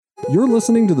You're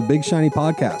listening to the Big Shiny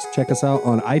Podcast. Check us out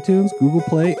on iTunes, Google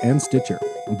Play, and Stitcher.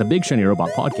 The Big Shiny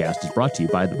Robot Podcast is brought to you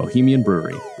by the Bohemian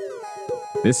Brewery.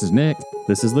 This is Nick.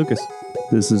 This is Lucas.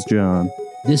 This is John.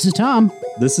 This is Tom.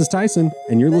 This is Tyson,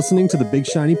 and you're listening to the Big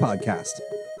Shiny Podcast.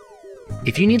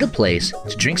 If you need a place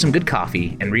to drink some good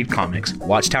coffee and read comics,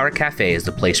 Watchtower Cafe is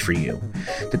the place for you.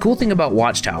 The cool thing about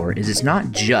Watchtower is it's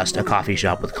not just a coffee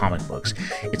shop with comic books.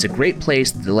 It's a great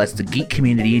place that lets the geek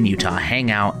community in Utah hang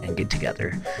out and get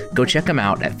together. Go check them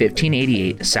out at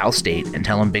 1588 South State and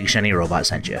tell them Big Shiny Robot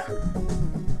sent you.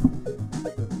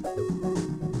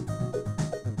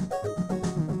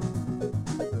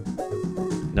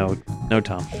 No,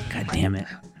 Tom. God damn it.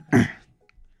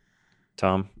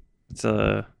 Tom,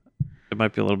 it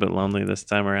might be a little bit lonely this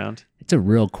time around. It's a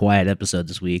real quiet episode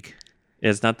this week.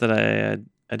 It's not that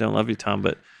I don't love you, Tom,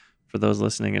 but for those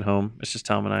listening at home, it's just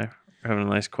Tom and I are having a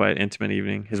nice, quiet, intimate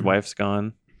evening. His wife's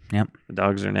gone. Yep. The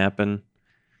dogs are napping.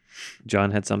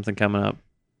 John had something coming up.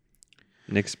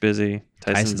 Nick's busy.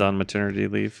 Tyson's on maternity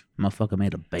leave. Motherfucker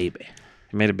made a baby.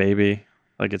 He made a baby.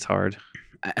 Like it's hard.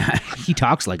 He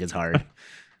talks like it's hard.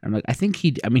 I'm like,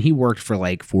 he worked for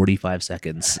like 45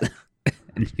 seconds.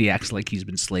 And he acts like he's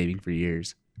been slaving for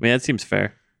years. I mean, that seems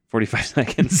fair. 45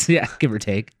 seconds. Yeah, give or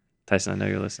take. Tyson, I know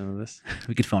you're listening to this.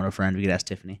 We could phone a friend. We could ask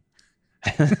Tiffany.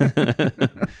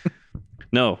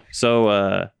 No. So,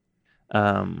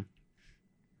 we're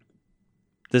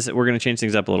going to change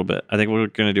things up a little bit. I think we're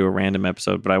going to do a random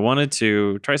episode, but I wanted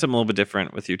to try something a little bit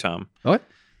different with you, Tom. What?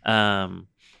 So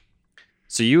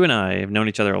you and I have known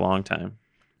each other a long time.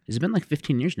 It's been like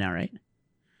 15 years now, right?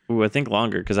 Ooh, I think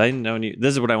longer because I've known you.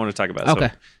 This is what I want to talk about. Okay.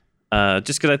 So,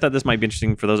 just because I thought this might be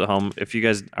interesting for those at home. If you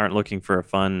guys aren't looking for a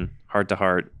fun,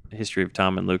 heart-to-heart history of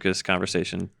Tom and Lucas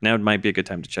conversation, now might be a good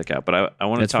time to check out. But I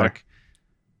want to talk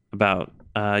about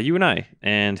you and I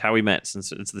and how we met,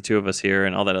 since it's the two of us here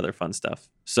and all that other fun stuff.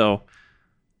 So,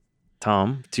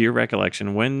 Tom, to your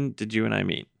recollection, when did you and I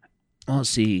meet? Well, let's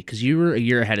see, because you were a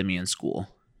year ahead of me in school.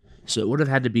 So it would have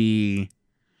had to be...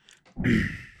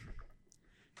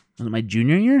 Was it my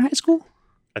junior year in high school?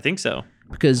 I think so.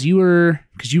 Because you were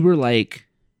like...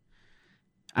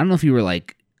 I don't know if you were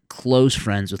like close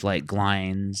friends with like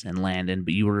Glines and Landon,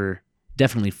 but you were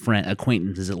definitely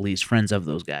acquaintances, at least friends of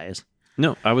those guys.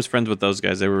 No, I was friends with those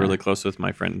guys. They were really close with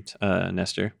my friend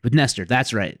Nestor. With Nestor,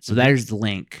 that's right. So there's the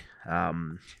link.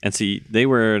 And see, they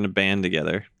were in a band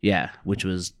together. Yeah, which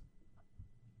was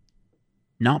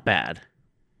not bad.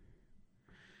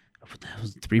 That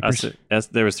was 3%.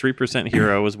 There was 3%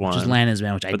 Hero was one. Which was Landon's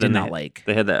band, which I did not like.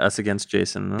 They had that Us Against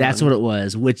Jason. That's what it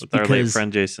was. With our late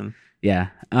friend Jason. Yeah.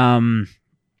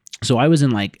 So I was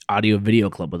in like audio video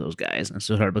club with those guys, and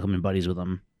so started becoming buddies with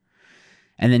them.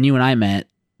 And then you and I met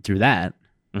through that.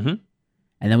 Mm-hmm.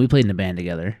 And then we played in a band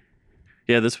together.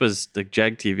 Yeah, this was the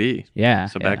Jag TV. Yeah.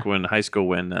 So back when high school,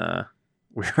 when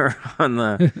we were on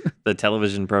the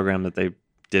television program that they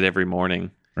did every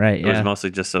morning. Right. It was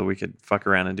mostly just so we could fuck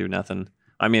around and do nothing.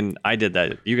 I mean, I did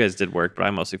that. You guys did work, but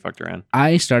I mostly fucked around.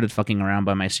 I started fucking around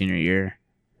by my senior year.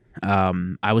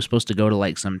 I was supposed to go to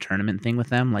like some tournament thing with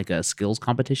them, like a skills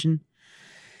competition.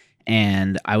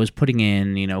 And I was putting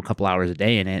in, a couple hours a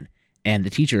day in it. And the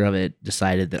teacher of it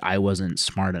decided that I wasn't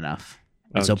smart enough.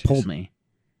 And so pulled me.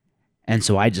 And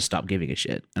so I just stopped giving a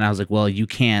shit. And I was like, well, you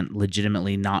can't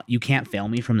fail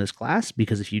me from this class,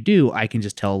 because if you do, I can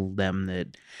just tell them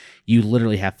that you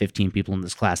literally have 15 people in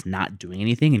this class not doing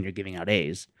anything and you're giving out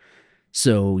A's.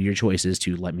 So your choice is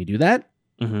to let me do that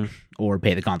or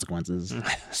pay the consequences.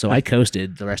 So I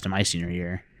coasted the rest of my senior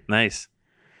year. Nice.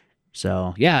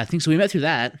 So yeah, I think so. We met through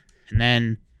that. And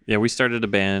then... Yeah, we started a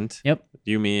band. Yep.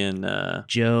 You, me, and...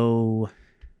 Joe...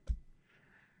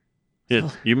 Yeah,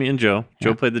 you, me, and Joe.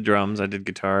 Joe played the drums. I did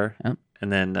guitar. Yep.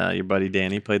 And then your buddy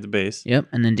Danny played the bass. Yep.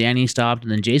 And then Danny stopped,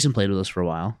 and then Jason played with us for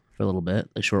a little bit,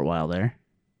 a short while there.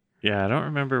 Yeah, I don't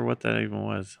remember what that even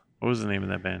was. What was the name of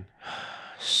that band?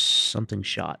 Something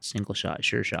Shot, Single Shot,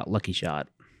 Sure Shot, Lucky Shot.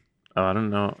 Oh, I don't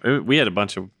know. We had a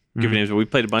bunch of good names, but we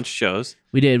played a bunch of shows.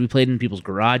 We did. We played in people's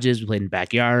garages. We played in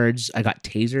backyards. I got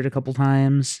tasered a couple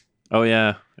times. Oh,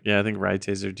 yeah. Yeah, I think Rye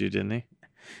tasered you, didn't he?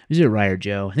 Was it Rye or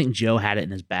Joe? I think Joe had it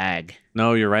in his bag.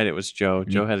 No, you're right. It was Joe.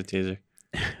 Joe had a taser.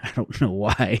 I don't know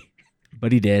why,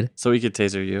 but he did. So he could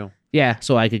taser you. Yeah,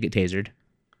 so I could get tasered.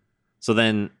 So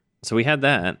we had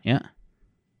that. Yeah.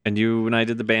 And you and I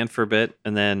did the band for a bit,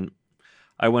 and then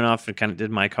I went off and kind of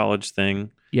did my college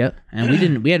thing. Yep. And we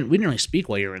didn't really speak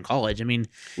while you were in college. I mean,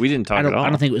 we didn't talk at all. I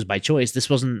don't think it was by choice. This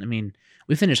wasn't,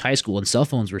 we finished high school and cell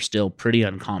phones were still pretty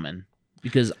uncommon,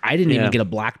 because I didn't even get a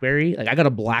BlackBerry. Like, I got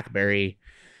a BlackBerry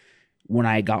when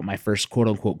I got my first quote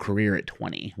unquote career at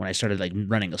 20, when I started like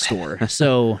running a store.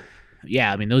 So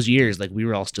yeah, I mean, those years, like we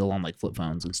were all still on like flip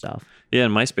phones and stuff. Yeah,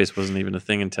 and MySpace wasn't even a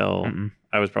thing until Mm-mm.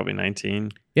 I was probably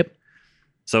 19. Yep.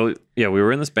 So yeah, we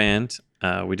were in this band.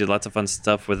 We did lots of fun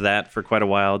stuff with that for quite a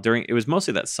while. It was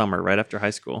mostly that summer, right after high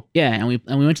school. Yeah, and we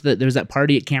went to there was that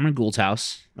party at Cameron Gould's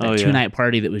house, that Oh, yeah. 2-night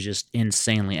party that was just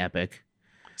insanely epic.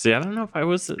 See, I don't know if I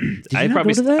was. you I not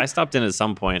probably go to that? I stopped in at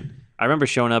some point. I remember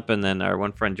showing up, and then our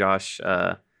one friend Josh,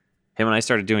 him and I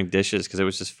started doing dishes because it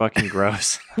was just fucking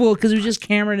gross. Well, because it was just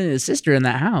Cameron and his sister in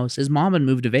that house. His mom had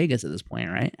moved to Vegas at this point,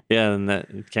 right? Yeah, and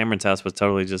that Cameron's house was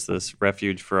totally just this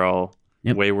refuge for all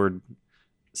Yep. wayward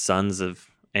sons of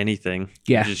anything.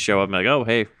 Yeah. You just show up and like, oh,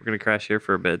 hey, we're gonna crash here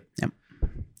for a bit.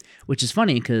 Which is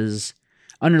funny because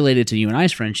unrelated to you and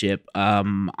I's friendship,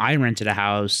 I rented a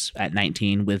house at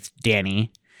 19 with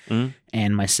Danny Mhm.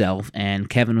 and myself, and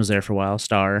Kevin was there for a while,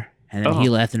 Star, and then he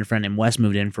Oh. left, and a friend named Wes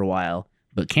moved in for a while.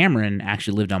 But Cameron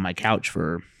actually lived on my couch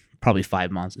for probably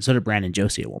 5 months. And so did Brandon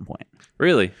Josie at one point.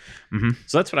 Really? Mhm.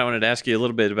 So that's what I wanted to ask you a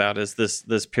little bit about is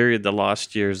this period, the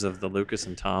lost years of the Lucas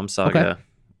and Tom saga. Okay.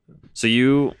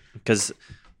 So because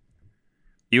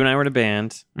you and I were in a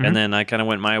band, Mhm. and then I kind of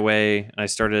went my way. I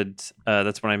started.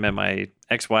 That's when I met my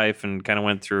ex-wife and kind of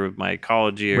went through my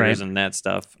college years Right. and that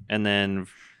stuff. And then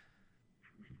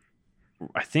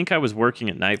I think I was working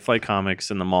at Night Flight Comics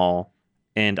in the mall.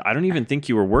 And I don't even think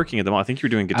you were working at the mall. I think you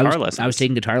were doing guitar lessons. I was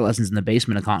taking guitar lessons in the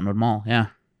basement of Cottonwood Mall. Yeah.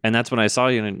 And that's when I saw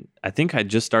you. And I think I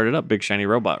just started up Big Shiny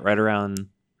Robot right around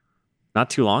not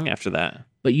too long after that.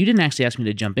 But you didn't actually ask me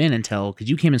to jump in until, because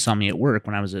you came and saw me at work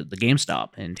when I was at the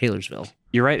GameStop in Taylorsville.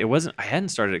 You're right. I hadn't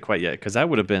started it quite yet because I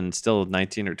would have been still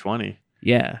 19 or 20.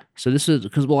 Yeah. So this is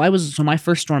because, my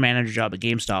first store manager job at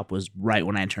GameStop was right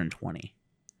when I turned 20.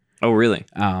 Oh, really?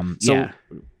 So Yeah.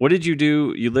 what did you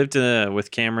do? You lived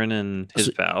with Cameron and his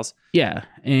So- pals. Yeah.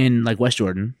 In like West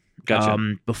Jordan. Gotcha.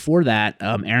 Before that,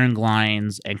 Aaron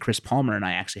Glines and Chris Palmer and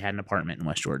I actually had an apartment in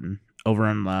West Jordan over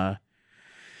in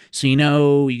so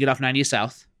you get off 90th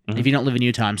South. Mhm. If you don't live in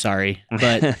Utah, I'm sorry,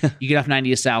 but you get off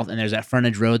 90th South and there's that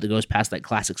frontage road that goes past like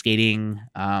classic skating.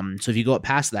 So if you go up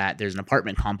past that, there's an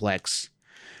apartment complex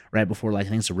right before I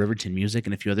think it's a Riverton Music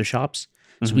and a few other shops.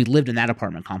 So Mhm. we lived in that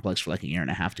apartment complex for like a year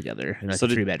and a half together in like So a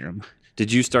did- 3-bedroom.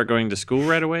 Did you start going to school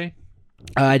right away?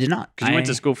 I did not. Because you went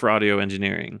to school for audio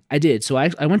engineering. I did. So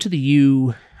I went to the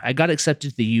U. I got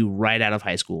accepted to the U right out of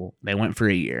high school. I went for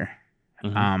a year.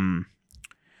 Mhm.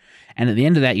 And at the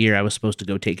end of that year, I was supposed to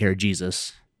go take care of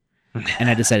Jesus. And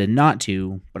I decided not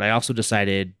to, but I also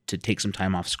decided to take some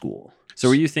time off school. So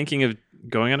were you thinking of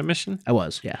going on a mission? I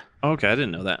was, yeah. Oh, okay, I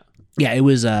didn't know that. Yeah, it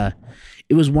was like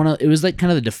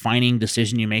kind of the defining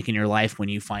decision you make in your life when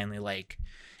you finally like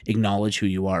acknowledge who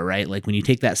you are, right? Like when you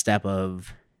take that step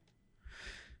of,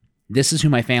 this is who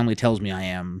my family tells me I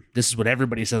am. This is what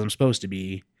everybody says I'm supposed to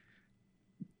be.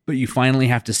 But you finally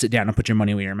have to sit down and put your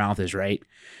money where your mouth is, right?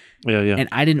 Yeah, yeah. And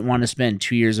I didn't want to spend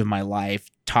 2 years of my life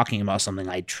talking about something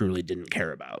I truly didn't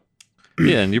care about.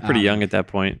 Yeah, and you're pretty Um, young at that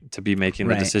point to be making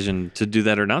the right. decision to do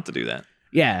that or not to do that.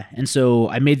 Yeah, and so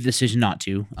I made the decision not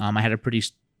to. I had a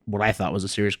what I thought was a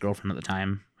serious girlfriend at the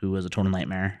time who was a total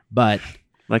nightmare. But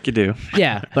Like you do.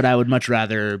 yeah, but I would much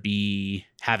rather be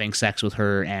having sex with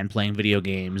her and playing video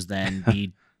games than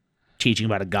be teaching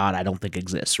about a God I don't think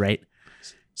exists, right?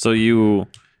 So you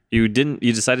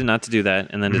decided not to do that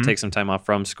and then Mhm. to take some time off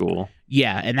from school.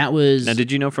 Yeah, and that was Now,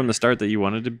 did you know from the start that you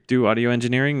wanted to do audio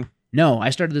engineering? no. I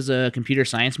started as a computer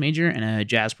science major and a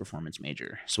jazz performance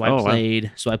major. So I Oh,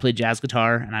 wow. played jazz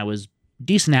guitar and I was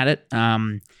decent at it.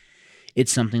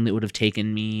 It's something that would have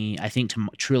taken me, I think, to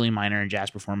truly minor in jazz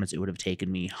performance, it would have taken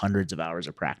me hundreds of hours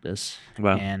of practice.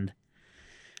 Wow. And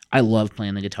I love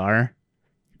playing the guitar.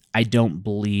 I don't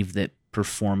believe that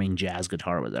performing jazz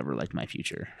guitar was ever like my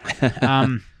future.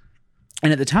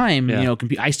 And at the time, Yeah.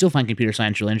 I still find computer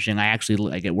science really interesting. I actually,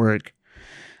 like at work,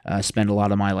 spend a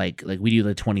lot of my like we do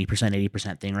the 20%,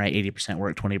 80% thing, right? 80%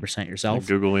 work, 20% yourself. Like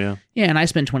Google, yeah. Yeah, and I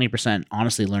spend 20%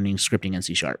 honestly learning scripting in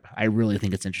C#. I really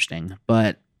think it's interesting.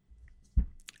 But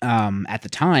at the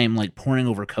time, like poring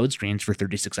over code screens for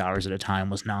 36 hours at a time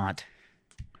was not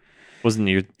Wasn't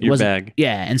your wasn't- bag.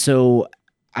 Yeah, and so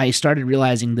I started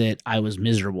realizing that I was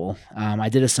miserable. I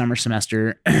did a summer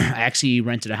semester. I actually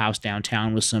rented a house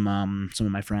downtown with some of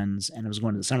my friends, and I was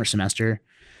going to the summer semester,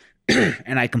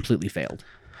 and I completely failed.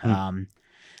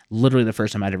 Literally the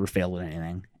first time I'd ever failed with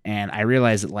anything. And I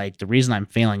realized that like the reason I'm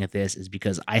failing at this is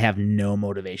because I have no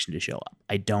motivation to show up.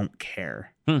 I don't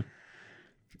care.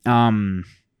 And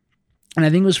I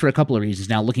think it was for a couple of reasons.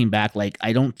 Now looking back, like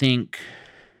I don't think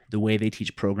the way they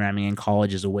teach programming in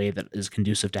college is a way that is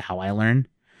conducive to how I learn.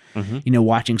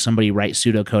 Watching somebody write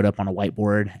pseudocode up on a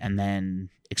whiteboard and then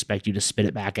expect you to spit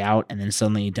it back out, and then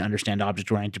suddenly to understand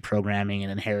object-oriented programming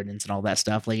and inheritance and all that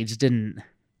stuff. Like, it just didn't.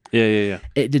 Yeah.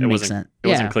 It didn't make sense. It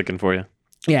wasn't clicking for you.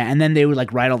 Yeah, and then they would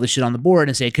like write all this shit on the board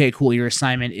and say, "Okay, cool. Your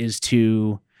assignment is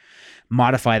to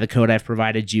modify the code I've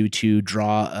provided you to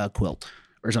draw a quilt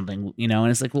or something." And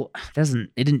it's like, well,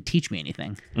 it didn't teach me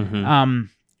anything.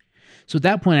 So at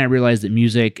that point, I realized that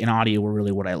music and audio were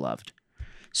really what I loved.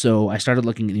 So I started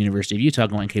looking at the University of Utah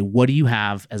going, okay, what do you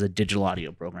have as a digital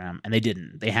audio program? And they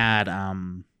didn't. They had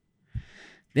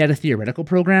a theoretical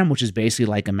program, which is basically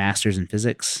like a master's in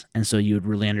physics. And so you would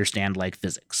really understand like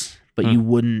physics, but you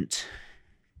wouldn't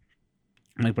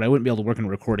but I wouldn't be able to work in a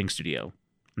recording studio.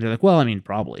 And they're like, well, I mean,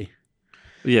 probably.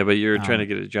 Yeah, but you're trying to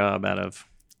get a job out of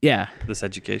this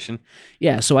education.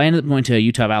 Yeah, so I ended up going to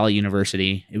Utah Valley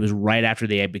University. It was right after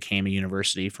they became a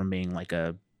university from being like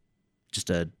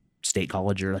just a state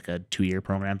college or like a 2-year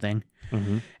program thing.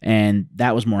 And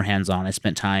that was more hands-on. I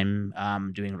spent time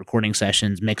doing recording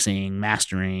sessions, mixing,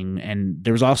 mastering, and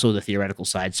there was also the theoretical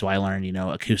side. So I learned,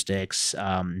 acoustics,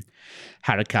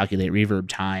 how to calculate reverb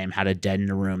time, how to deaden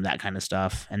a room, that kind of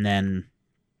stuff. And then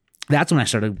that's when I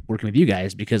started working with you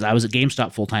guys because I was at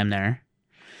GameStop full-time there.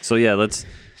 So yeah,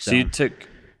 so you took,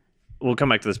 we'll come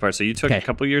back to this part. So you took a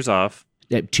couple years off.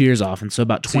 Yeah, 2 years off. And so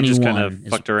about 21. You just kind of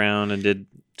fucked around and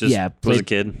was a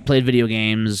kid. Played video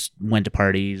games, went to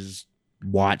parties,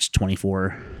 watched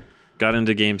 24. Got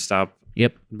into GameStop.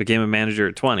 Yep. Became a manager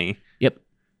at 20. Yep.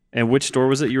 And which store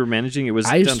was it you were managing? It was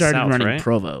I down started south, running right?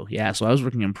 Provo. Yeah, so I was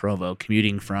working in Provo,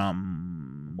 commuting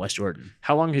from West Jordan.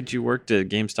 How long had you worked at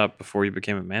GameStop before you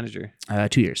became a manager?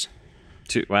 2 years.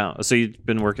 Wow. So you've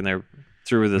been working there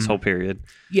through this whole period.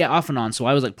 Yeah, off and on. So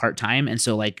I was like part-time. And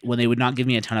so like when they would not give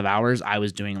me a ton of hours, I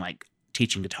was doing like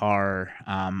teaching guitar.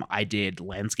 I did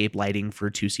landscape lighting for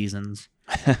 2 seasons.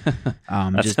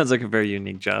 That sounds like a very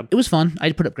unique job. It was fun.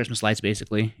 I put up Christmas lights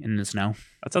basically in the snow.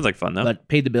 That sounds like fun though. But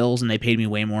paid the bills, and they paid me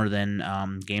way more than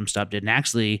GameStop did. And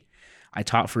actually, I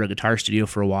taught for a guitar studio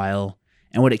for a while.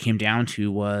 And what it came down to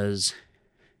was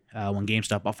when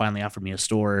GameStop finally offered me a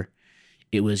store,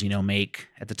 it was make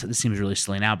this seems really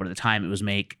silly now, but at the time it was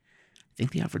make. I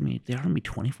think they offered me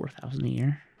 $24,000 a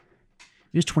year.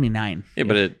 It was 29. Yeah,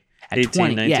 but at 18,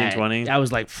 20, 19, 20. I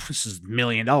was like, this is $1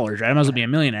 million, right? I might as well be a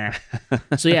millionaire.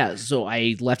 So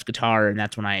I left guitar, and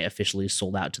that's when I officially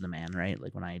sold out to the man, right?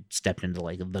 Like when I stepped into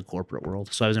like the corporate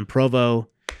world. So I was in Provo.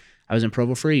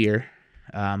 For a year.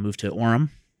 Moved to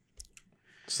Orem.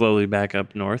 Slowly back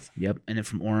up north. Yep. And then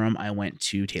from Orem, I went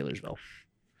to Taylorsville.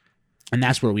 And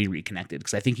that's where we reconnected,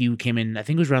 because I think you came in. I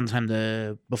think it was around the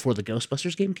time before the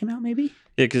Ghostbusters game came out, maybe.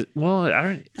 Yeah,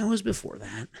 that was before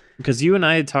that. Because you and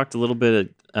I had talked a little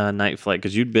bit at Night Flight,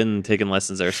 because you'd been taking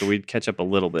lessons there, so we'd catch up a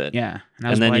little bit. Yeah, and I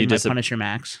was playing my Punisher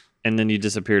Max. And then you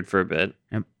disappeared for a bit.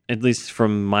 Yep. At least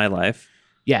from my life.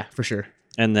 Yeah, for sure.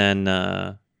 And then,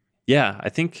 I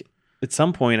think at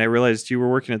some point I realized you were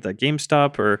working at that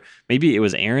GameStop, or maybe it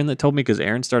was Aaron that told me, because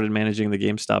Aaron started managing the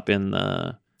GameStop in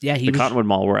the Cottonwood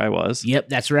Mall where I was. Yep,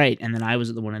 that's right. And then I was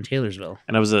at the one in Taylorsville.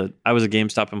 And I was a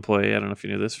GameStop employee. I don't know if you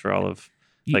knew this, for all of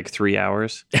like 3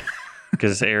 hours.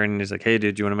 Because Aaron is like, hey,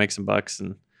 dude, you want to make some bucks?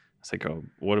 And I was like, oh,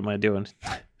 what am I doing?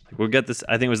 We'll get this.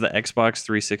 I think it was the Xbox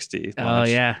 360 launch.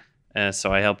 Oh, yeah.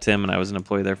 So I helped him, and I was an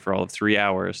employee there for all of 3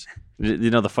 hours.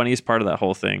 The funniest part of that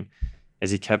whole thing is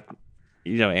he kept,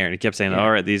 Aaron, he kept saying,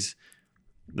 all right,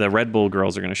 the Red Bull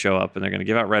girls are going to show up, and they're going to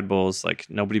give out Red Bulls. Like,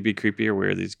 nobody be creepy or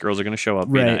weird. These girls are going to show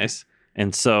up, be nice.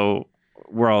 And so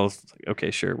we're all like,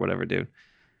 okay, sure, whatever, dude.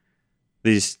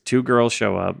 These 2 girls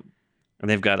show up, and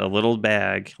they've got a little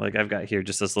bag, like I've got here,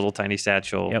 just this little tiny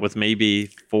satchel with maybe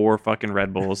 4 fucking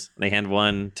Red Bulls. They hand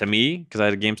one to me because I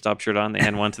had a GameStop shirt on. They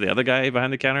hand one to the other guy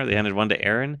behind the counter. They handed one to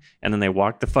Aaron, and then they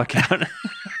walked the fuck out.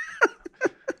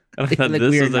 I thought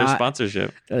this was their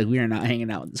sponsorship. Like, we are not hanging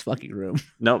out in this fucking room.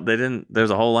 Nope, they didn't. There's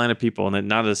a whole line of people, and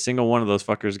not a single one of those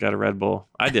fuckers got a Red Bull.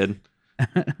 I did.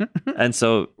 And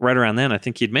so right around then, I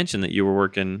think he'd mentioned that you were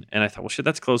working, and I thought, well, shit,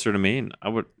 that's closer to me. And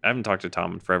I haven't talked to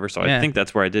Tom in forever, so I think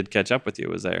that's where I did catch up with you,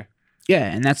 was there.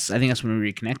 Yeah, and I think that's when we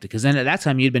reconnected, because then at that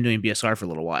time you'd been doing BSR for a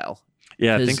little while.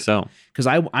 Yeah, I think so. Because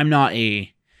I'm not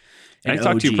I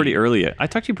talked to you pretty early.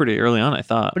 On, I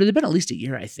thought. But it had been at least a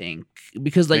year, I think.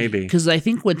 Because I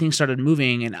think when things started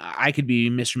moving, and I could be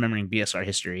misremembering BSR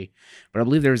history, but I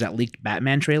believe there was that leaked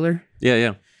Batman trailer.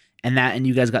 Yeah. And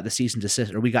you guys got the cease and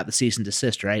desist, or we got the cease and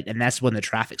desist, right? And that's when the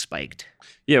traffic spiked.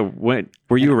 Yeah, were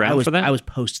you around for that? I was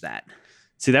post that.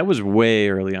 See, that was way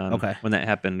early on. Okay. When that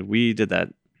happened, we did that.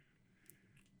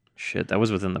 Shit, that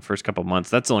was within the first couple months.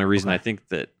 That's the only reason I think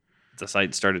that the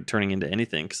site started turning into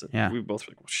anything. Because Yeah. we were both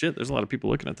like, well, shit, there's a lot of people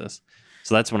looking at this.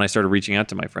 So that's when I started reaching out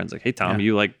to my friends like, hey, Tom, Yeah.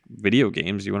 you like video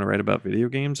games? You want to write about video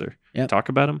games or Yep. talk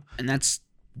about them? And that's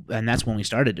when we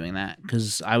started doing that,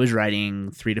 because I was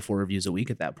writing 3 to 4 reviews a week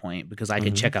at that point because I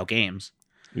could Mhm. check out games.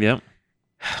 Yep.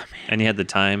 Oh, man. And you had the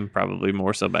time, probably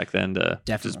more so back then, to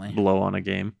Definitely. just blow on a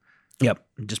game. Yep.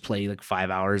 Just play like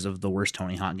 5 hours of the worst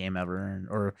Tony Hawk game ever,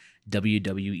 or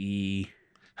WWE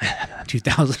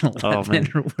 2011 Oh, man.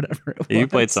 or whatever it was. Yeah, you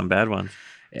played some bad ones.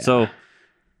 Yeah. So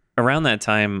around that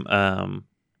time,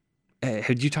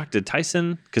 had you talked to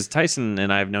Tyson? Because Tyson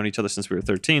and I have known each other since we were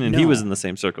 13, and he No. was in the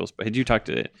same circles. But had you talked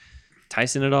to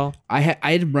Tyson at all? I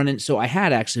had run in. So I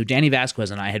had actually Danny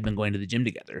Vasquez and I had been going to the gym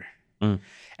together, Mm.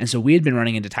 and so we had been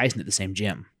running into Tyson at the same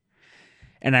gym.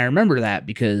 And I remember that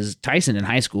because Tyson in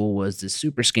high school was this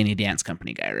super skinny dance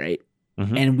company guy, right?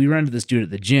 Mhm. And we run into this dude at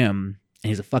the gym, and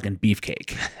he's a fucking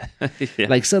beefcake. Yeah.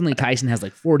 Like suddenly Tyson has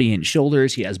like 40-inch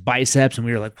shoulders, he has biceps, and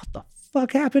we were like, "What the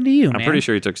fuck happened to you, I'm man?" pretty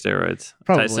sure he took steroids.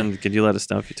 Probably. Tyson, could you let us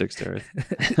know if you took steroids?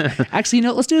 Actually,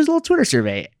 let's do his little Twitter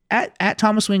survey at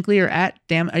Thomas Winkley or at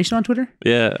Damn. Are you still on Twitter?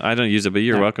 Yeah, I don't use it, but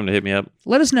you're No. welcome to hit me up.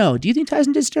 Let us know. Do you think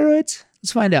Tyson did steroids?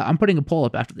 Let's find out. I'm putting a poll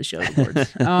up after the show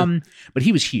records. But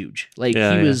he was huge. Like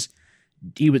Yeah, he yeah. was.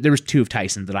 There was 2 of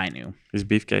Tyson that I knew. He's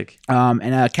beefcake.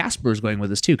 And Casper was going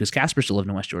with us too, because Casper still lived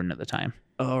in West Jordan at the time.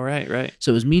 Oh, right.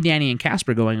 So it was me, Danny, and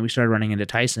Casper going, and we started running into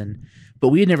Tyson. But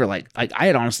we had never I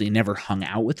had honestly never hung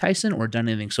out with Tyson or done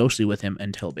anything socially with him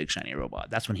until Big Shiny Robot.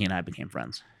 That's when he and I became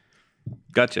friends.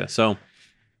 Gotcha. So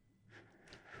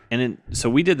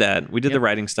we did that. We did Yep. the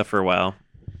writing stuff for a while,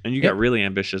 and you Yep. got really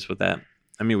ambitious with that.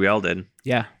 I mean, we all did.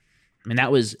 Yeah. I mean,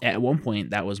 that was at one point,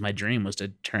 that was my dream, was to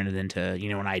turn it into, an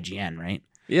IGN, right?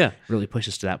 Yeah. Really push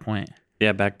us to that point.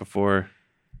 Yeah, back before,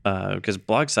 because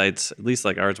blog sites, at least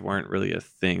like ours, weren't really a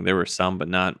thing. There were some, but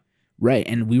not. Right.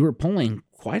 And we were pulling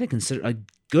quite a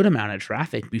good amount of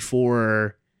traffic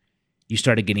before you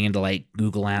started getting into like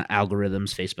Google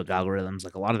algorithms, Facebook algorithms.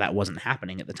 Like a lot of that wasn't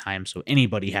happening at the time. So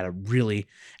anybody had a really,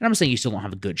 and I'm not saying you still don't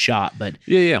have a good shot, but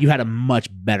Yeah. you had a much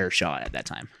better shot at that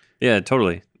time. Yeah,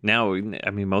 totally. Now,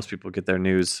 I mean, most people get their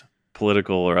news,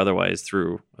 political or otherwise,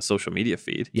 through a social media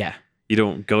feed. Yeah. You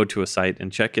don't go to a site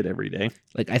and check it every day.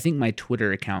 Like I think my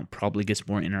Twitter account probably gets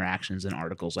more interactions than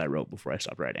articles I wrote before I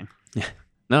stopped writing.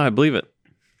 No, I believe it.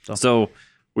 So- So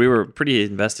we were pretty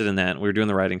invested in that. We were doing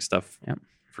the writing stuff Yep.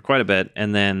 for quite a bit.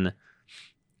 And then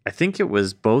I think it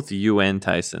was both you and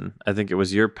Tyson. I think it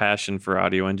was your passion for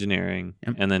audio engineering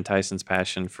Yep. and then Tyson's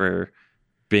passion for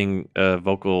being a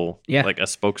vocal, Yeah. like a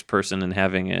spokesperson and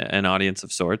having an audience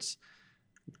of sorts.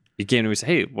 He came to me and said,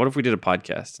 hey, what if we did a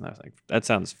podcast? And I was like, that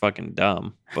sounds fucking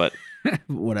dumb. But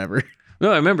Whatever.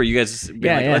 no, I remember you guys being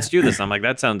Yeah, like, yeah. let's do this. I'm like,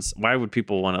 that sounds, why would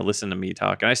people want to listen to me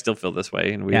talk? And I still feel this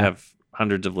way. And we Yeah. have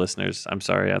hundreds of listeners. I'm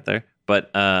sorry out there.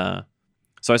 But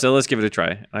so I said, let's give it a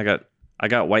try. And I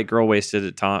got White Girl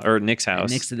Wasted at Nick's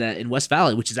house. Next to that in West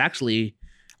Valley, which is actually,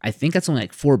 I think that's only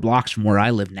like 4 blocks from where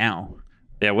I live now.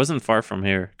 Yeah, it wasn't far from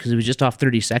here. Because it was just off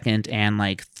 32nd and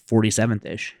like 47th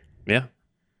ish. Yeah.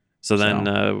 So then,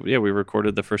 we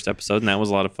recorded the first episode, and that was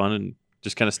a lot of fun, and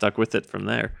just kind of stuck with it from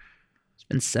there. It's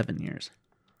been 7 years.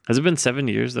 Has it been 7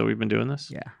 years that we've been doing this?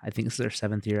 Yeah, I think this is our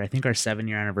 7th year. I think our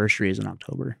 7-year anniversary is in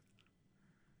October.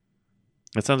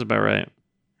 That sounds about right.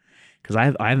 Because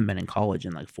I haven't been in college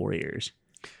in like 4 years.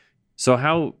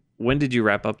 So when did you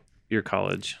wrap up your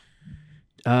college?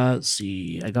 Let's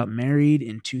see. I got married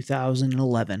in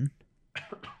 2011,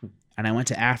 and I went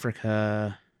to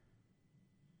Africa.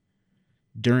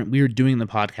 We were doing the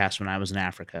podcast when I was in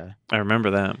Africa, I remember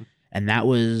that. and that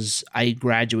was I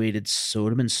graduated. So it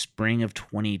would have been spring of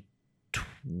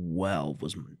 2012.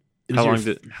 How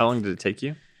long did it take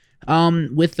you?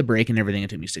 With the break and everything, it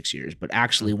took me 6 years. But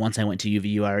actually, once I went to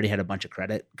UVU, I already had a bunch of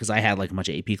credit because I had like a bunch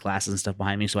of AP classes and stuff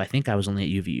behind me. So I think I was only at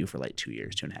UVU for like 2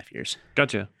 years, 2.5 years.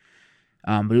 Gotcha.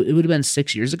 But it would have been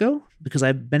 6 years ago because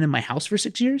I've been in my house for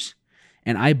 6 years,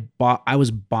 and I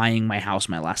was buying my house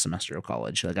my last semester of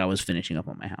college. Like I was finishing up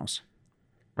on my house,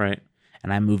 Right.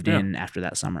 and I moved Yeah. in after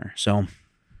that summer. So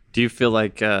Do you feel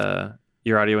like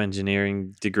your audio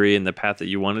engineering degree and the path that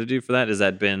you wanted to do for that, has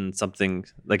that been something,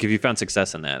 like if you found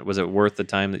success in that, was it worth the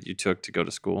time that you took to go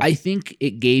to school? I think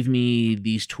it gave me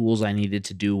these tools I needed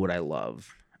to do what I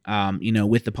love.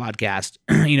 With the podcast,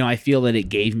 I feel that it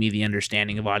gave me the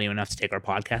understanding of audio enough to take our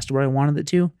podcast to where I wanted it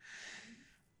to.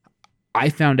 I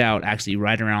found out actually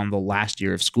right around the last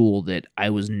year of school that I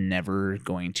was never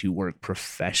going to work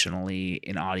professionally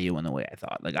in audio in the way I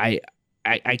thought. Like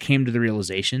I came to the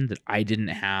realization that I didn't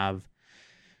have,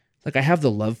 like I have the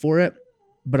love for it,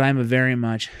 but I'm a very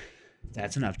much,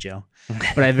 that's enough, Joe.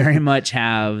 But I very much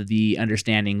have the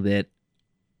understanding that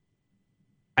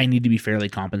I need to be fairly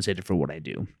compensated for what I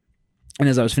do. And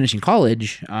as I was finishing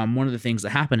college, one of the things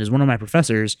that happened is one of my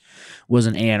professors was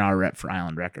an A&R rep for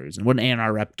Island Records. And what an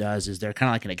A&R rep does is they're kind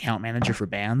of like an account manager for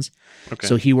bands. Okay.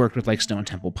 So he worked with like Stone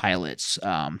Temple Pilots,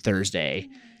 Thursday,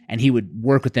 and he would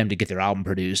work with them to get their album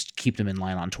produced, keep them in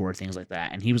line on tour, things like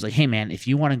that. And he was like, hey man, if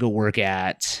you want to go work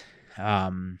at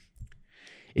Island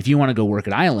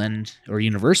or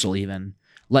Universal even,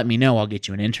 let me know. I'll get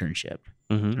you an internship.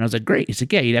 And I was like, great. He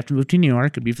said, yeah, you'd have to move to New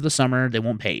York. It'd be for the summer. They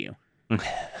won't pay you.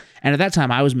 And at that time,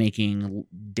 I was making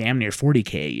damn near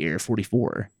 $40K a year,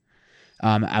 44.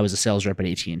 I was a sales rep at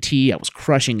AT&T. I was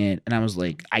crushing it. And I was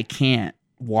like, I can't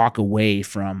walk away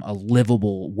from a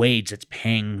livable wage that's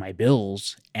paying my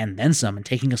bills and then some and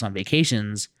taking us on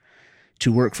vacations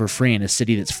to work for free in a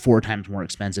city that's 4 times more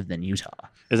expensive than Utah.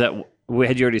 Is that,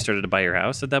 had you already started to buy your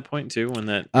house at that point too when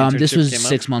that this was came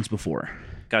 6 months before.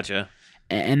 Gotcha.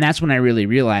 And that's when I really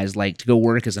realized, like, to go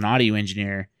work as an audio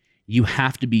engineer, you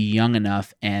have to be young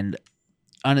enough and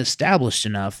unestablished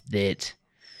enough that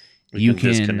you can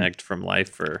disconnect from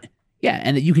life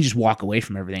and that you can just walk away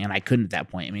from everything. And I couldn't at that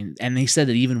point. I mean, and they said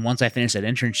that even once I finished that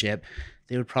internship,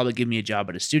 they would probably give me a job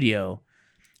at a studio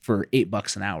for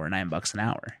 $8 an hour, $9 an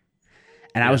hour.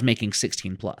 And I was making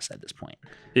 16 plus at this point.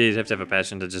 Yeah, you'd have to have a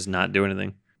passion to just not do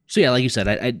anything. So yeah, like you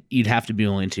said, you'd have to be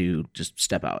willing to just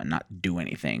step out and not do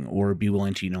anything, or be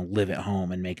willing to, live at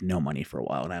home and make no money for a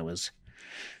while. And I was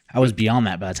beyond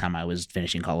that by the time I was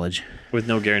finishing college. With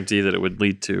no guarantee that it would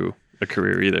lead to a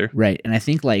career either. Right. And I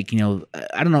think I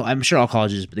don't know, I'm sure all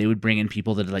colleges, but they would bring in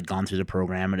people that had like gone through the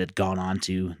program and had gone on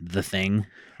to the thing.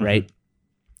 Right.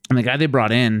 And the guy they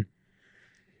brought in,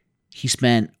 he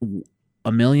spent $1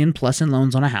 million plus in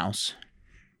loans on a house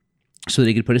so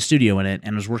they could put a studio in it,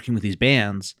 and was working with these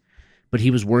bands. But he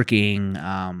was working,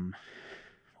 what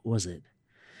was it?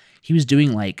 He was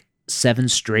doing like 7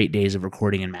 straight days of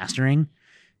recording and mastering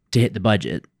to hit the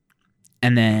budget.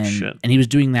 And then, and he was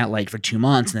doing that like for 2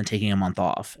 months and then taking a month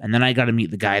off. And then I got to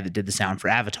meet the guy that did the sound for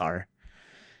Avatar.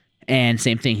 And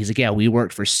same thing. He's like, yeah, we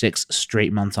worked for 6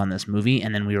 straight months on this movie,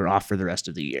 and then we were off for the rest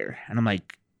of the year. And I'm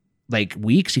like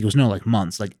weeks? He goes, no, like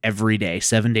months, like every day,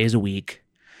 7 days a week,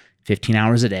 15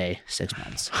 hours a day, 6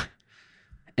 months.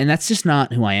 And that's just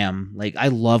not who I am. Like, I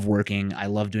love working. I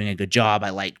love doing a good job.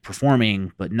 I like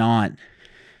performing, but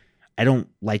I don't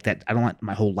like that. I don't want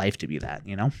my whole life to be that,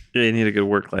 Yeah, you need a good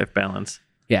work-life balance.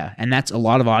 Yeah, and that's a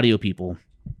lot of audio people,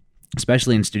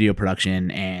 especially in studio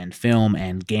production and film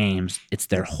and games. It's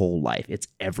their whole life. It's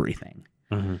everything.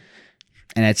 And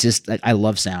it's just, like, I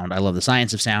love sound. I love the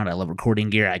science of sound. I love recording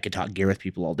gear. I could talk gear with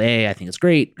people all day. I think it's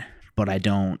great, but it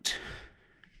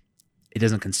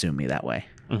doesn't consume me that way.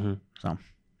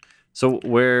 So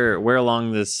where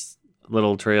along this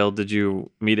little trail did you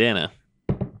meet Anna?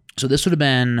 So this would have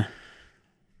been,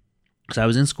 because I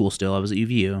was in school still. I was at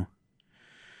UVU.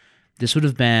 This would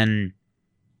have been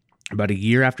about a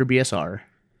year after BSR.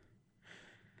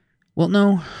 Well,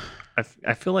 no.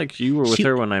 I feel like you were with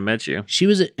her when I met you. She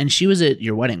was at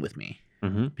your wedding with me,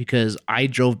 because I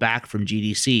drove back from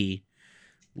GDC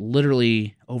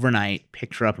literally overnight,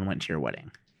 picked her up, and went to your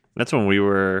wedding. That's when we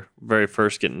were very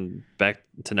first getting back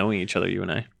to knowing each other, you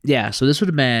and I. Yeah, so this would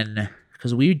have been,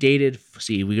 because we dated,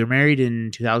 we were married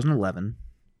in 2011,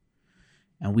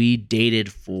 and we dated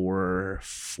for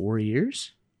 4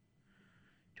 years.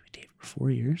 Did we date for 4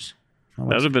 years? That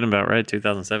would have been about right,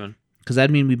 2007. Because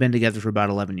that'd mean we've been together for about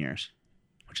 11 years,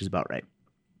 which is about right.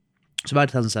 So about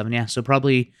 2007, yeah. So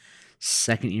probably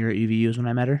second year at UVU is when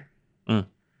I met her.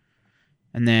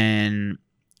 And then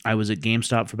I was at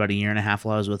GameStop for about a year and a half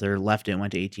while I was with her, left it,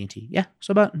 went to AT&T. Yeah,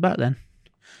 so about then.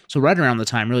 So right around the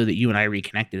time, really, that you and I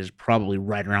reconnected is probably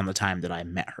right around the time that I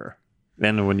met her.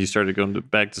 And when you started going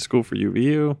back to school for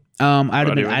UVU? I'd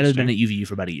have been at UVU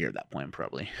for about a year at that point,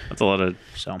 probably. That's a lot of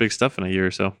big stuff in a year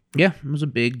or so. Yeah, it was a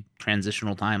big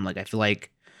transitional time. Like, I feel like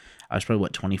I was probably,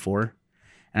 24?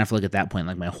 And I feel like at that point,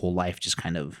 like, my whole life just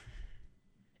kind of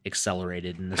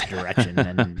accelerated in this direction,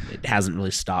 and it hasn't really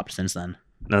stopped since then.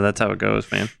 No, that's how it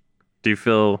goes, man. Do you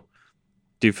feel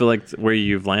like where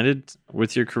you've landed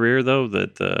with your career, though,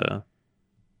 that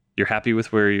you're happy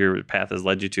with where your path has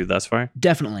led you to thus far?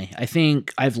 Definitely. I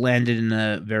think I've landed in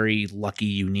a very lucky,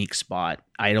 unique spot.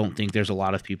 I don't think there's a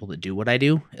lot of people that do what I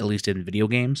do, at least in video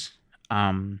games.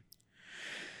 I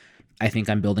think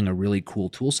I'm building a really cool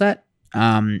tool set.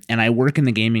 And I work in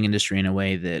the gaming industry in a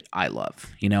way that I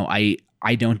love.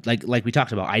 I don't like we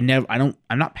talked about. I'm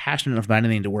not passionate enough about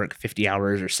anything to work 50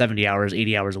 hours or 70 hours,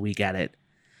 80 hours a week at it.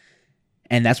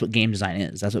 And that's what game design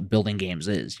is. That's what building games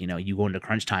is. You go into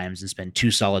crunch times and spend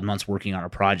 2 solid months working on a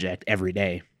project every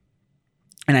day.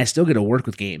 And I still get to work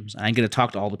with games, and I get to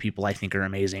talk to all the people I think are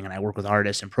amazing. And I work with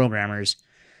artists and programmers.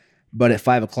 But at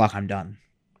 5 o'clock, I'm done.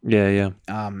 Yeah.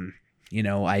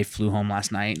 I flew home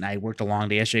last night and I worked a long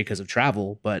day yesterday because of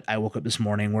travel, but I woke up this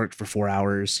morning, worked for 4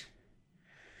 hours,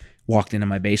 walked into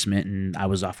my basement, and I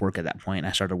was off work at that point. And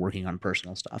I started working on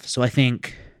personal stuff. So I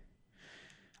think,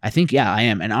 yeah, I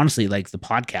am. And honestly, like the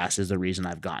podcast is the reason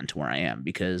I've gotten to where I am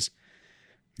because,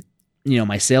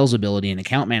 my sales ability and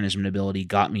account management ability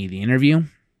got me the interview.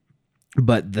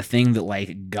 But the thing that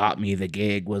like got me the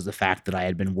gig was the fact that I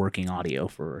had been working audio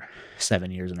for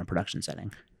 7 years in a production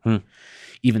setting.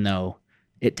 Even though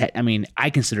I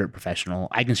consider it professional.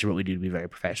 I consider what we do to be very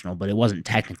professional, but it wasn't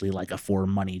technically like a for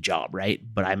money job, right?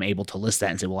 But I'm able to list that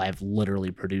and say, well, I've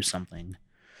literally produced something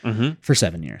for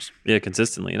 7 years. Yeah,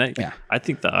 consistently. And I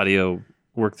think the audio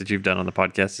work that you've done on the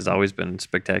podcast has always been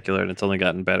spectacular, and it's only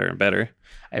gotten better and better.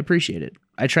 I appreciate it.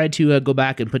 I tried to go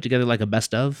back and put together like a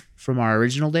best of from our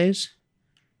original days,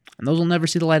 and those will never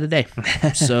see the light of day.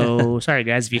 So sorry,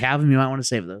 guys. If you have them, you might want to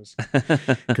save those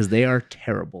because they are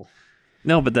terrible.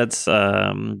 No, but that's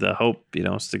the hope,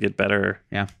 is to get better.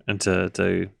 Yeah. And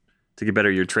to get better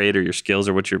at your trade or your skills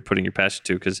or what you're putting your passion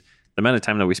to. Because the amount of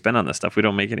time that we spend on this stuff, we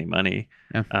don't make any money.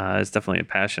 Yeah. It's definitely a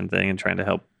passion thing and trying to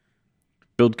help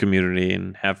build community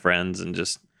and have friends and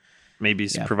just maybe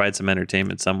provide some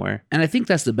entertainment somewhere. And I think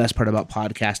that's the best part about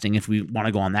podcasting. If we want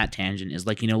to go on that tangent, is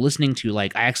like, listening to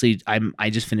like, I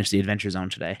just finished the Adventure Zone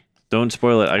today. Don't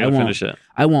spoil it. I gotta finish it.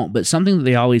 I won't. But something that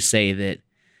they always say that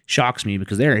shocks me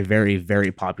because they're a very,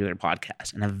 very popular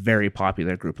podcast and a very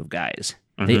popular group of guys.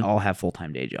 They all have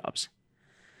full-time day jobs.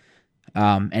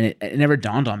 And it never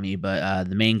dawned on me, but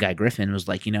the main guy, Griffin, was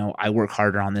like, I work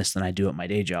harder on this than I do at my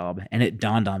day job. And it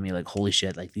dawned on me like, holy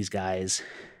shit, like these guys,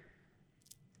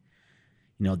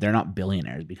 they're not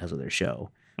billionaires because of their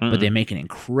show, but they make an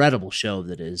incredible show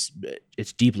that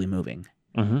it's deeply moving.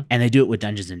 And they do it with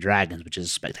Dungeons and Dragons, which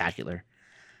is spectacular.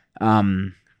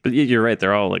 But you're right.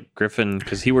 They're all like Griffin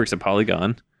because he works at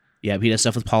Polygon. Yeah, he does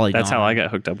stuff with Polygon. That's how I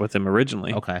got hooked up with him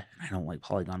originally. Okay. I don't like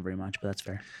Polygon very much, but that's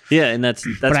fair. Yeah, and that's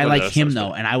but I like him,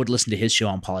 though, and I would listen to his show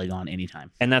on Polygon anytime.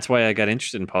 And that's why I got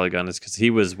interested in Polygon is because he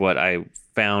was what I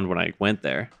found when I went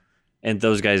there. And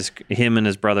those guys, him and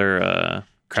his brother,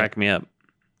 crack me up.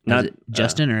 Is it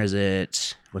Justin or is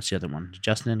it, what's the other one?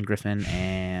 Justin, Griffin,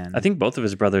 and... I think both of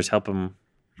his brothers help him.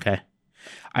 Okay.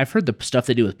 I've heard the stuff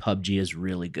they do with PUBG is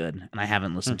really good, and I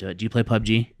haven't listened to it. Do you play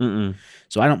PUBG? Mm-mm.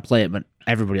 So I don't play it, but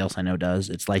everybody else I know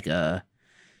does. It's like I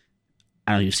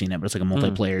don't know if you've seen it, but it's like a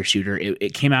multiplayer shooter.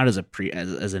 It came out as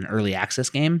an early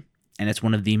access game, and it's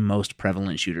one of the most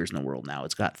prevalent shooters in the world now.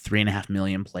 It's got 3.5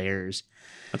 million players.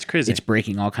 That's crazy. It's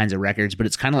breaking all kinds of records, but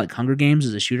it's kind of like Hunger Games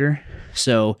as a shooter.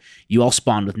 So you all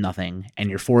spawn with nothing, and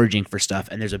you're foraging for stuff,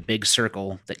 and there's a big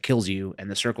circle that kills you,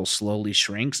 and the circle slowly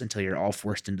shrinks until you're all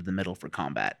forced into the middle for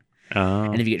combat. Oh.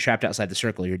 And if you get trapped outside the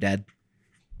circle, you're dead.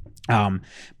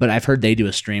 But I've heard they do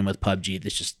a stream with PUBG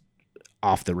that's just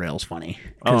off the rails funny.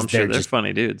 Oh, I'm sure they're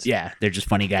funny dudes. Yeah, they're just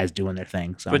funny guys doing their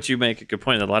thing. So. But you make a good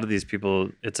point. A lot of these people,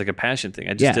 it's like a passion thing.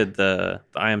 I just did the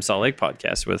I Am Salt Lake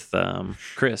podcast with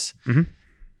Chris. Mm-hmm.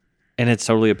 And it's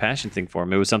totally a passion thing for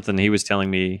him. It was something he was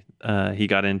telling me he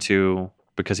got into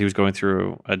because he was going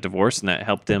through a divorce, and that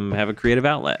helped him have a creative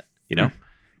outlet, Mm-hmm.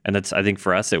 And that's, I think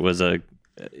for us, it was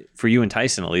for you and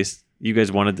Tyson, at least, you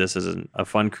guys wanted this as a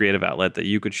fun creative outlet that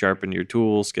you could sharpen your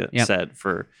tools, set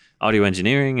for audio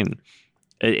engineering. And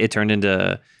it turned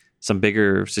into some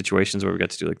bigger situations where we got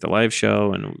to do like the live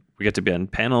show, and we got to be on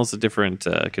panels at different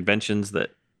conventions that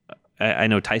I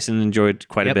know Tyson enjoyed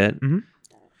quite a bit. Mm-hmm.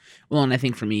 Well, and I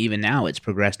think for me, even now, it's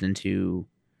progressed into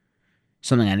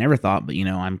something I never thought, but,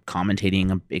 I'm commentating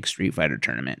a big Street Fighter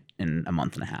tournament in a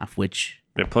month and a half, which...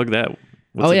 Yeah, plug that.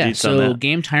 What's So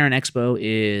Game Tyrant Expo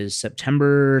is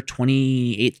September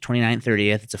 28th, 29th,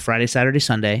 30th. It's a Friday, Saturday,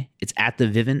 Sunday. It's at the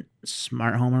Vivint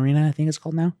Smart Home Arena, I think it's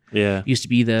called now. Yeah. It used to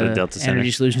be the Delta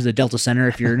Energy Center. Solutions, the Delta Center,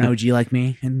 if you're an OG like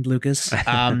me and Lucas.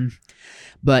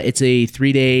 But it's a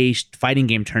 3-day fighting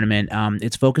game tournament.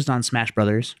 It's focused on Smash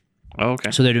Brothers. Oh,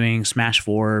 okay. So they're doing Smash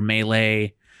 4,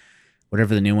 Melee,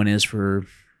 whatever the new one is for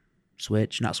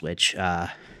Switch, not Switch,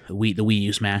 the Wii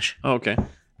U Smash. Oh, okay.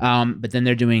 But then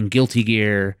they're doing Guilty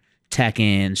Gear,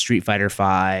 Tekken, Street Fighter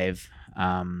V,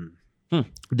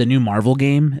 the new Marvel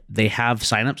game. They have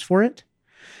signups for it.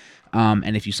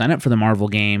 And if you sign up for the Marvel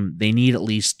game, they need at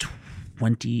least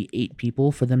 28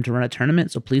 people for them to run a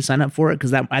tournament. So please sign up for it,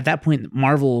 because at that point,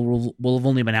 Marvel will have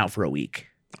only been out for a week.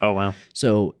 Oh, wow.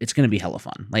 So it's going to be hella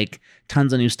fun. Like,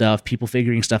 tons of new stuff, people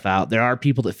figuring stuff out. There are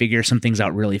people that figure some things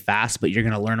out really fast, but you're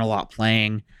going to learn a lot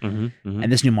playing. Mm-hmm, mm-hmm.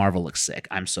 And this new Marvel looks sick.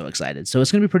 I'm so excited. So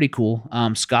it's going to be pretty cool.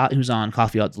 Scott, who's on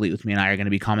Coffee Out Delete with me, and I are going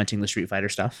to be commenting the Street Fighter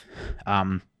stuff.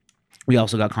 We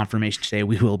also got confirmation today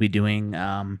we will be doing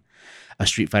a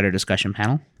Street Fighter discussion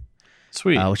panel.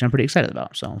 Sweet. Which I'm pretty excited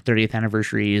about. So 30th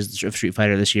anniversary is of Street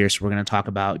Fighter this year, so we're going to talk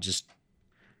about just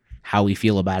how we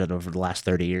feel about it over the last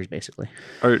 30 years, basically.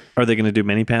 Are they going to do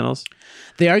many panels?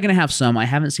 They are going to have some. I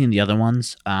haven't seen the other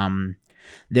ones.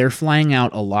 They're flying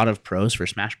out a lot of pros for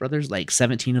Smash Brothers. Like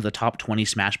 17 of the top 20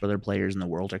 Smash Brother players in the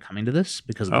world are coming to this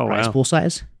because of the prize pool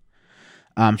size.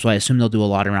 So I assume they'll do a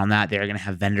lot around that. They're going to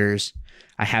have vendors.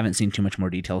 I haven't seen too much more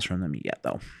details from them yet,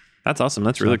 though. That's awesome.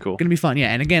 That's really cool. Going to be fun,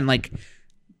 yeah. And again, like,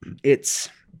 it's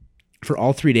for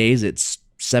all 3 days, it's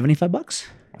 $75.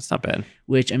 That's not bad.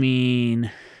 Which, I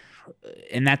mean,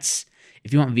 and that's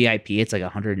if you want VIP, it's like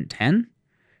 $110,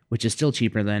 which is still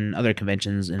cheaper than other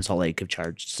conventions in Salt Lake have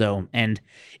charged. So, and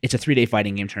it's a 3-day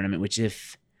fighting game tournament, which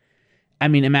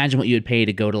imagine what you would pay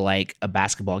to go to like a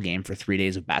basketball game for 3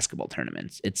 days of basketball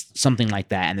tournaments. It's something like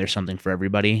that, and there's something for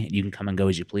everybody. You can come and go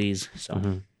as you please.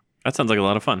 So that sounds like a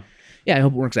lot of fun. Yeah, I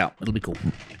hope it works out. It'll be cool.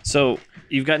 So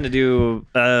you've gotten to do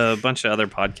a bunch of other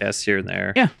podcasts here and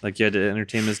there. Yeah. Like you had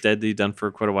Entertainment's Dead that you've done for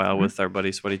quite a while with our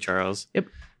buddy Sweaty Charles. Yep.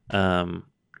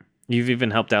 You've even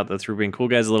helped out the Through Being Cool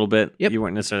guys a little bit. Yep. You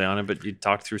weren't necessarily on it, but you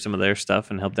talked through some of their stuff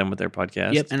and helped them with their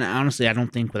podcast. Yep. And honestly, I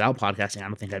don't think without podcasting, I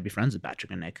don't think I'd be friends with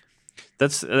Patrick and Nick.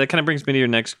 That kind of brings me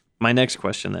to my next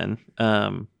question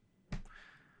then.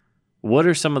 What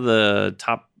are some of the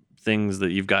top things that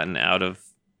you've gotten out of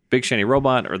Big Shiny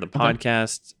Robot or the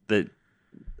podcast that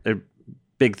are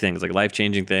big things, like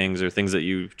life-changing things or things that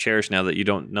you cherish now that you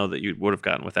don't know that you would have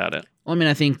gotten without it? Well, I mean,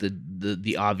 I think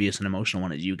the obvious and emotional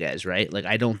one is you guys, right? Like,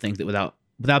 I don't think that without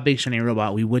Big Shiny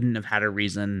Robot, we wouldn't have had a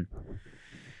reason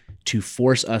to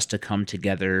force us to come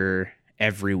together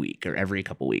every week or every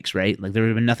couple weeks, right? Like, there would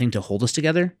have been nothing to hold us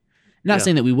together. Not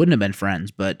saying that we wouldn't have been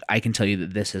friends, but I can tell you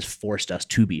that this has forced us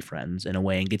to be friends in a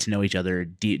way and get to know each other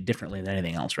differently than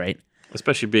anything else, right?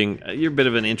 Especially being, you're a bit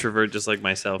of an introvert just like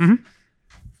myself.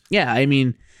 Yeah, I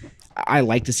mean, I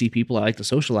like to see people, I like to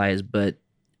socialize, but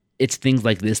it's things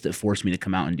like this that force me to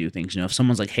come out and do things. You know, if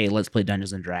someone's like, hey, let's play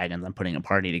Dungeons and Dragons, I'm putting a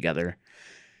party together,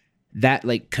 that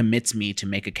like commits me to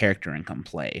make a character and come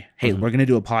play. Hey, we're going to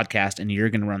do a podcast and you're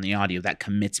going to run the audio. That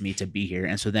commits me to be here.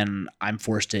 And so then I'm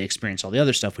forced to experience all the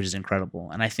other stuff, which is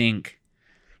incredible. And I think,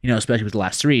 you know, especially with the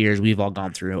last 3 years, we've all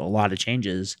gone through a lot of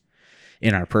changes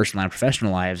in our personal and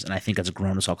professional lives. And I think it's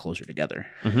grown us all closer together.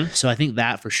 So I think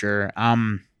that for sure.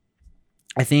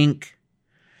 I think,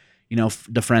 you know,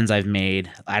 the friends I've made,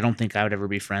 I don't think I would ever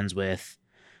be friends with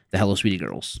the Hello Sweetie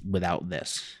girls without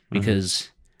this, because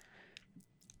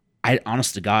I,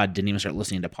 honest to God, didn't even start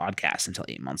listening to podcasts until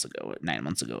 9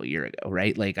 months ago, a year ago,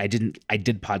 right? Like I did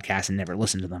podcasts and never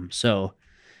listened to them. So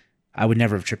I would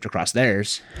never have tripped across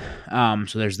theirs. So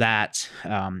there's that.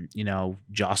 You know,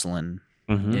 Jocelyn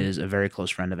is a very close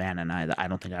friend of Anna and I that I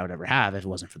don't think I would ever have if it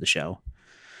wasn't for the show.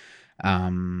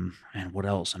 And what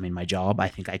else? I mean, my job, I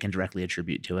think I can directly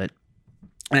attribute to it.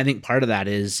 And I think part of that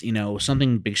is, you know,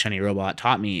 something Big Shiny Robot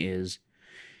taught me is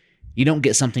you don't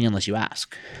get something unless you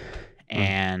ask.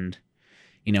 And,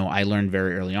 you know, I learned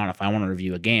very early on, if I want to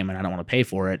review a game and I don't want to pay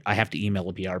for it, I have to email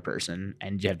a PR person,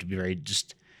 and you have to be very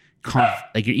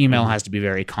like your email has to be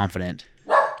very confident.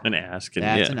 And ask. And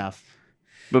That's enough.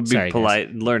 But be polite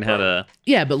and learn how to.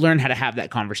 Yeah, but learn how to have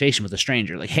that conversation with a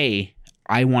stranger. Like, hey,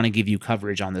 I want to give you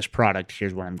coverage on this product.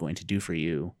 Here's what I'm going to do for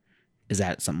you. Is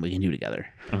that something we can do together?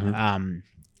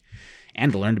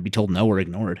 And to learn to be told no or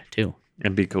ignored too.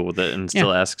 And be cool with it and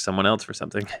still ask someone else for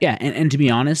something. Yeah, and to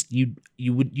be honest, you'd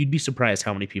be surprised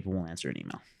how many people will answer an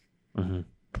email.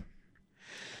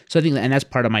 So I think and that's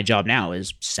part of my job now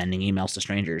is sending emails to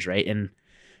strangers, right? And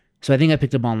so I think I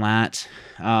picked up on that.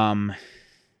 I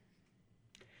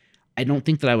don't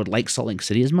think that I would like Salt Lake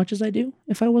City as much as I do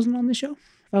if I wasn't on the show,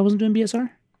 if I wasn't doing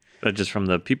BSR. But just from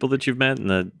the people that you've met and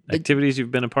the activities you've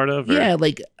been a part of? Or? Yeah,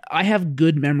 like I have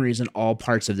good memories in all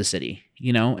parts of the city,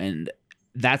 you know, and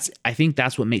I think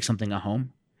that's what makes something a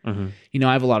home. You know,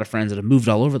 I have a lot of friends that have moved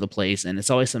all over the place, and it's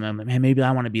always something I'm like, man, maybe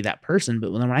I want to be that person.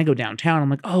 But when I go downtown, I'm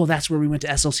like, oh, that's where we went to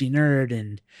SLC Nerd,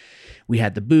 and we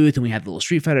had the booth, and we had the little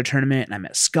Street Fighter tournament, and I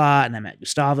met Scott, and I met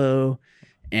Gustavo,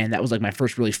 and that was like my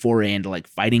first really foray into like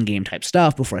fighting game type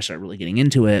stuff before I started really getting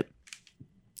into it.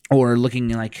 Or looking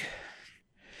like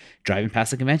driving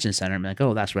past the convention center and be like,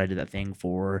 oh, that's where I did that thing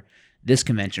for this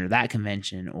convention or that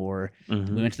convention. Or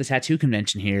we went to the tattoo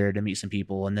convention here to meet some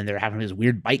people, and then they're having this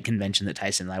weird bike convention that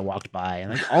Tyson and I walked by,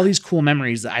 and like all these cool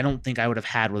memories that I don't think I would have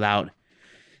had without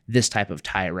this type of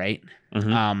tie, right?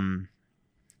 I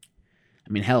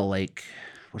mean, hell, like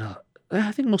what else?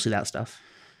 I think mostly that stuff.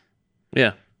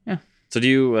 Yeah. Yeah. So do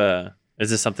you is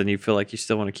this something you feel like you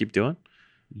still want to keep doing?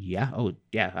 Yeah. Oh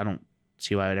yeah. I don't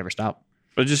see why I would ever stop.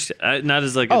 But just not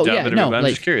as like a Oh, job yeah, interview, no, but I'm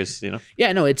like- just curious, you know?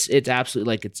 Yeah, no, it's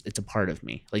absolutely like it's a part of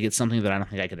me. Like it's something that I don't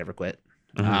think I could ever quit.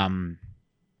 Mhm.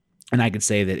 And I could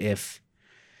say that if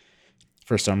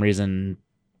for some reason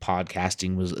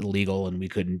podcasting was illegal and we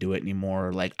couldn't do it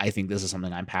anymore, like I think this is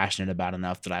something I'm passionate about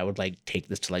enough that I would like take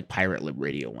this to like pirate lib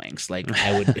radio links. Like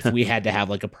I would, if we had to have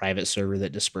like a private server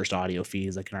that dispersed audio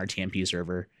feeds, like an RTMP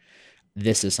server,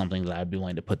 this is something that I'd be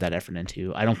willing to put that effort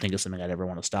into. I don't think it's something I'd ever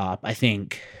want to stop. I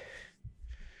think,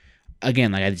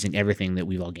 again, like I just think everything that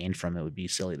we've all gained from it would be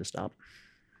silly to stop.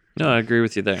 No, I agree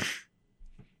with you there.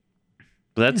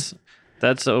 But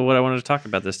that's what I wanted to talk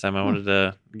about this time. I wanted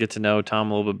to get to know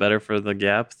Tom a little bit better for the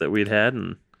gap that we'd had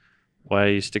and why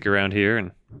you stick around here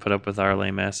and put up with our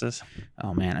lame asses.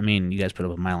 Oh man, I mean, you guys put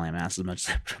up with my lame ass as much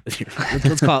as I put up with your.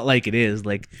 Let's call it like it is.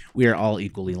 Like we are all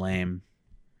equally lame.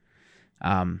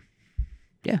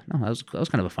 Yeah, no, that was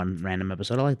kind of a fun random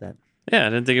episode. I like that. Yeah, I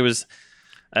didn't think it was.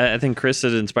 I think Chris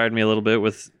had inspired me a little bit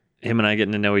with him and I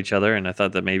getting to know each other, and I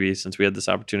thought that maybe since we had this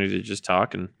opportunity to just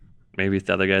talk, and maybe if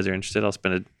the other guys are interested, I'll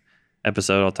spend an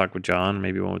episode. I'll talk with John,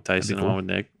 maybe one with Tyson, and one with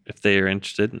Nick, if they are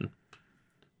interested, and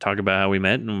talk about how we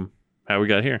met and how we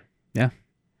got here. Yeah,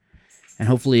 and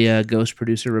hopefully, ghost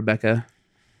producer Rebecca,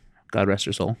 God rest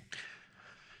her soul.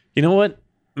 You know what?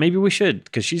 Maybe we should,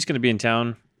 because she's going to be in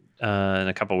town in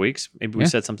a couple of weeks. Maybe we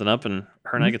set something up, and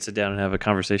her and I could sit down and have a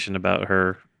conversation about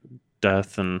her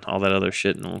death and all that other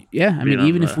shit. And we'll Yeah, I be mean, on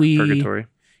even the if we purgatory.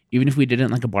 did it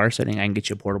in like a bar setting, I can get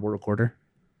you a portable recorder,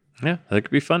 Yeah, that could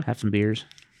be fun. have some beers.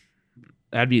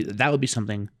 That would be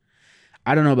something.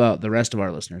 I don't know about the rest of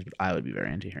our listeners, but I would be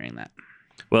very into hearing that.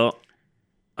 Well,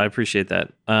 I appreciate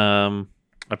that. I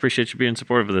appreciate you being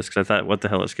supportive of this, because I thought, what the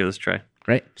hell, let's give this a try.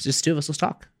 Right? It's just two of us. Let's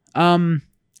talk.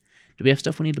 Do we have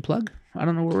stuff we need to plug? I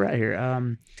don't know where we're at here.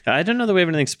 I don't know that we have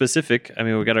anything specific. I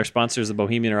mean, we got our sponsors. The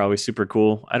Bohemian are always super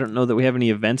cool. I don't know that we have any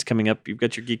events coming up. You've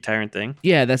got your Geek Tyrant thing.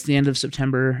 Yeah, that's the end of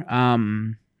September.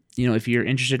 If you're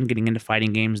interested in getting into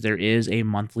fighting games, there is a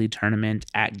monthly tournament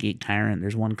at Geek Tyrant.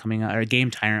 There's one coming out, or Game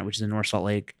Tyrant, which is in North Salt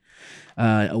Lake,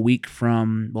 a week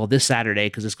from, this Saturday,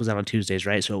 because this goes out on Tuesdays,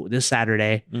 right? So this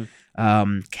Saturday,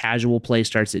 casual play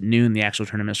starts at noon. The actual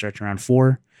tournament starts around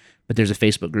 4. But there's a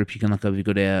Facebook group you can look up.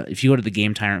 If you go to the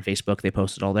Game Tyrant Facebook, they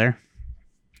post it all there.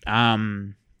 I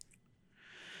don't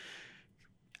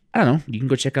know. You can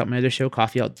go check out my other show,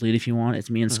 Coffee Out Delete, if you want. It's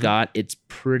me and Scott. It's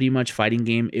pretty much fighting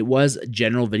game. It was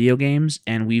general video games,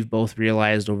 and we've both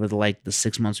realized over the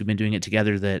 6 months we've been doing it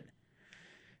together that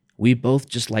we both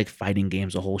just like fighting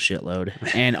games a whole shitload.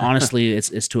 And honestly,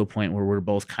 it's to a point where we're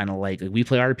both kind of like we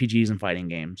play RPGs and fighting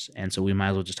games, and so we might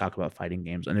as well just talk about fighting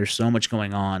games. And there's so much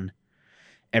going on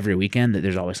every weekend that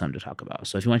there's always something to talk about.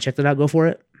 So if you want to check that out, go for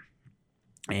it.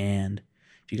 And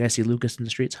if you guys see Lucas in the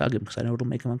streets, hug him, because I know it'll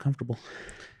make him uncomfortable.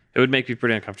 It would make me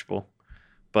pretty uncomfortable,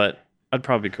 but I'd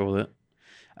probably be cool with it.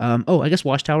 I guess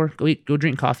Watchtower. Go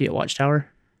drink coffee at Watchtower.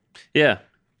 Yeah.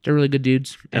 They're really good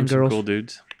dudes and Some girls. cool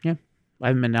dudes. Yeah. I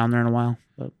haven't been down there in a while,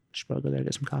 but should probably go there and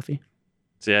get some coffee.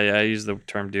 So yeah, I use the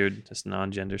term dude. It's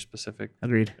non-gender specific.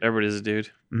 Agreed. Everybody's a dude.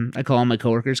 I call all my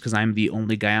coworkers, because I'm the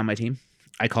only guy on my team,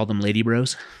 I call them lady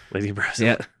bros. Lady bros.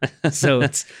 Yeah. So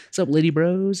what's up, lady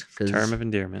bros? Term of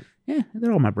endearment. Yeah,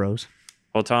 they're all my bros.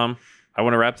 Well, Tom, I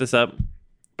want to wrap this up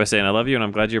by saying I love you, and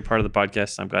I'm glad you're part of the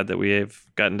podcast. I'm glad that we have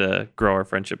gotten to grow our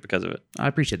friendship because of it. I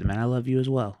appreciate it, man. I love you as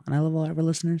well. And I love all of our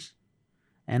listeners.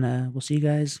 And we'll see you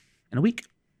guys in a week.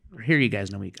 Or hear you guys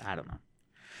in a week. I don't know.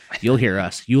 You'll hear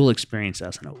us. You will experience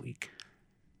us in a week.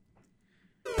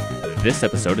 This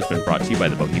episode has been brought to you by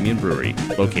the Bohemian Brewery,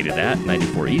 located at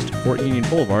 94 East Fort Union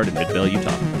Boulevard in Midvale,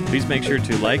 Utah. Please make sure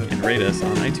to like and rate us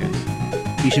on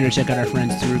iTunes. Be sure to check out our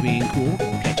friends through being cool.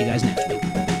 Catch you guys next week.